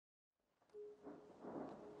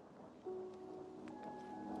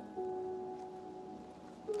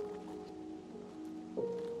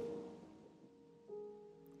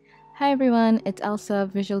Hi everyone, it's Elsa,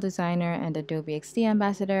 visual designer and Adobe XD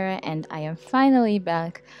ambassador, and I am finally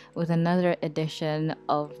back with another edition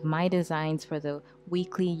of my designs for the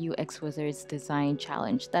weekly UX Wizards Design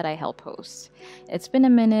Challenge that I help host. It's been a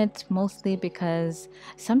minute, mostly because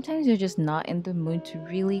sometimes you're just not in the mood to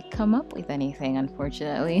really come up with anything,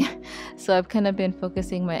 unfortunately. So I've kind of been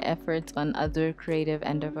focusing my efforts on other creative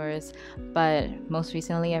endeavors, but most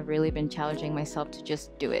recently I've really been challenging myself to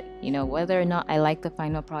just do it. Whether or not I like the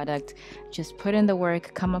final product, just put in the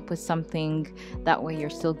work, come up with something. That way you're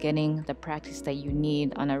still getting the practice that you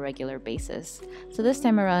need on a regular basis. So this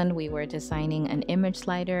time around, we were designing an image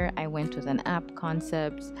slider. I went with an app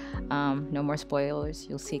concept. No more spoilers.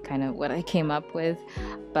 You'll see kind of what I came up with.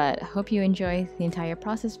 But hope you enjoy the entire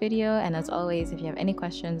process video. And as always, if you have any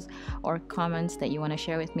questions or comments that you want to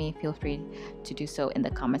share with me, feel free to do so in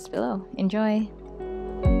the comments below. Enjoy!